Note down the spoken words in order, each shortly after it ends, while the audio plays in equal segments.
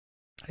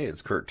Hey,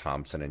 it's Kurt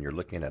Thompson, and you're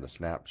looking at a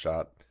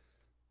snapshot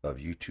of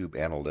YouTube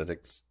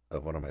analytics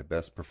of one of my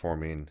best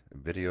performing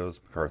videos,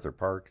 MacArthur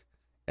Park.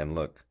 And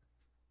look,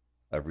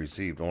 I've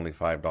received only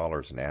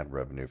 $5 in ad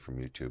revenue from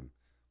YouTube.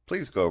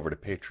 Please go over to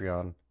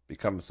Patreon,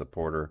 become a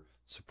supporter,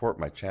 support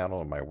my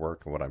channel and my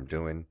work and what I'm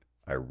doing.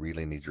 I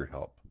really need your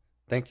help.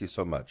 Thank you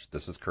so much.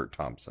 This is Kurt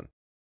Thompson.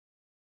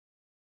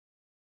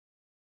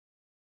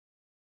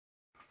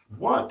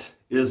 What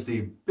is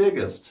the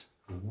biggest,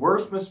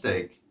 worst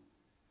mistake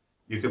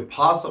you could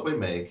possibly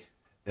make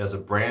as a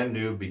brand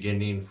new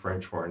beginning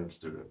French horn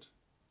student?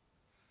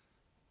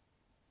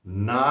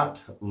 Not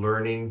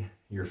learning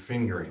your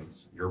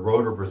fingerings, your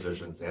rotor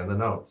positions, and the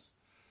notes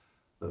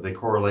that they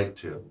correlate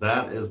to.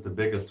 That is the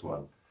biggest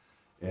one.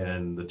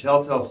 And the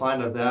telltale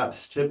sign of that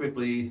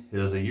typically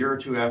is a year or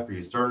two after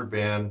you start a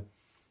band.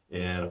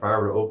 And if I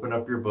were to open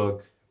up your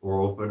book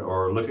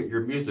or look at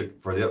your music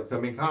for the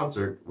upcoming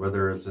concert,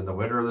 whether it's in the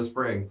winter or the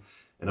spring,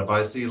 and if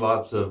I see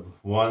lots of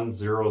ones,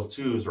 zeros,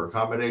 twos, or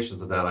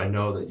combinations of that, I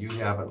know that you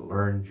haven't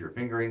learned your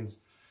fingerings.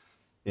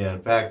 And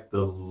in fact,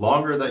 the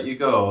longer that you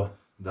go,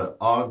 the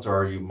odds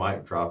are you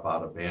might drop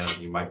out of band.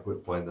 You might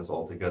quit playing this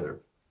altogether.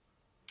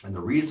 And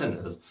the reason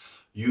is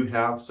you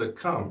have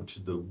succumbed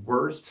to the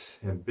worst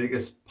and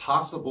biggest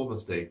possible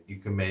mistake you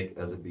can make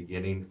as a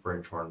beginning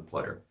French horn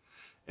player.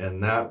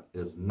 And that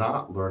is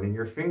not learning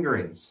your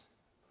fingerings.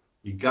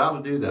 You got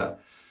to do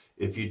that.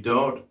 If you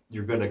don't,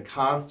 you're going to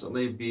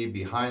constantly be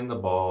behind the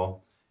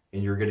ball,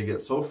 and you're going to get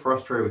so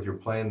frustrated with your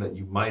playing that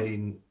you might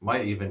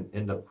even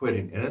end up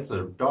quitting. And it's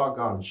a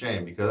doggone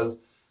shame, because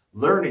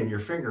learning your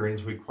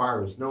fingerings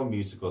requires no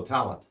musical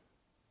talent.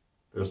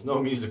 There's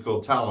no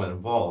musical talent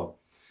involved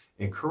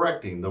in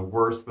correcting the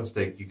worst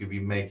mistake you could be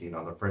making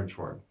on the French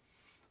horn.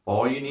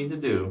 All you need to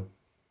do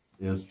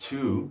is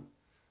to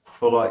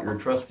pull out your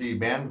trusty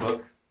band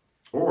book,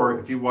 or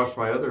if you watch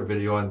my other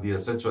video on the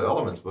Essential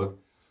Elements book,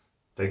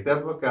 take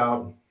that book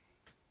out.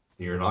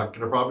 You're not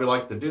going to probably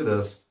like to do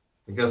this,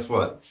 but guess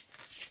what?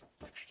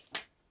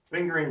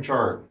 Fingering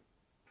chart.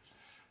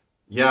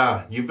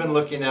 Yeah, you've been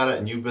looking at it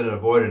and you've been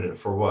avoiding it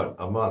for what?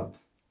 A month,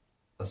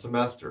 a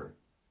semester,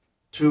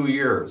 2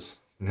 years.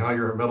 Now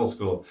you're in middle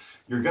school.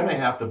 You're going to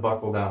have to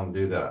buckle down and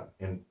do that.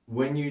 And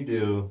when you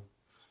do,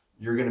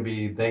 you're going to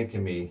be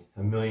thanking me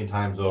a million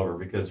times over,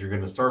 because you're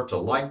going to start to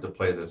like to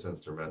play this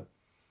instrument.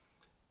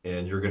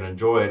 And you're going to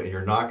enjoy it, and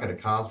you're not going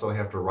to constantly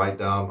have to write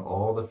down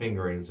all the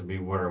fingerings and be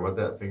wondering what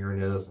that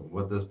fingering is and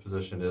what this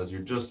position is.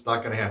 You're just not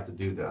going to have to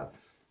do that.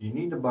 You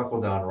need to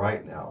buckle down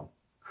right now.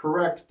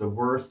 Correct the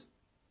worst,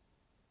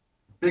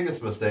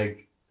 biggest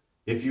mistake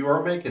if you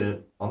are making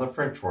it on the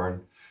French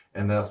horn,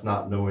 and that's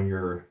not knowing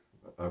your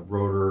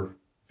rotor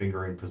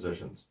fingering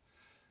positions.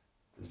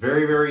 It's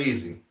very, very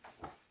easy.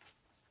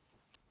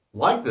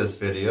 Like this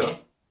video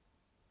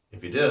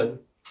if you did.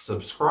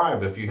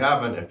 Subscribe if you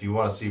haven't, if you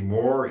want to see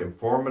more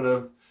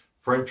informative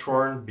French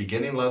horn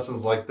beginning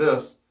lessons like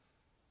this.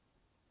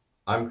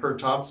 I'm Kurt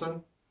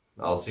Thompson.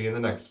 I'll see you in the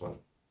next one.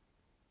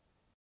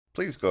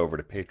 Please go over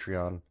to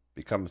Patreon,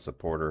 become a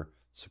supporter,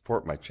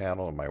 support my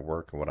channel and my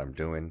work and what I'm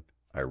doing.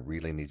 I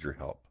really need your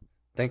help.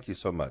 Thank you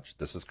so much.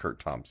 This is Kurt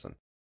Thompson.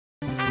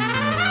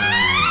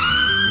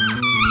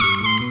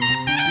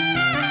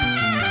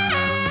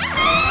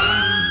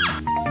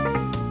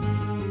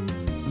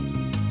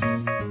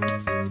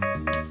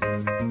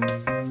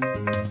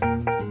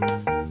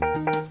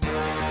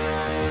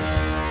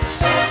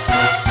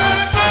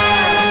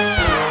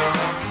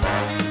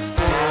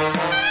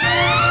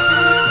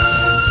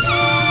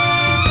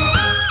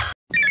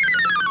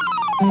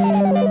 Thank you.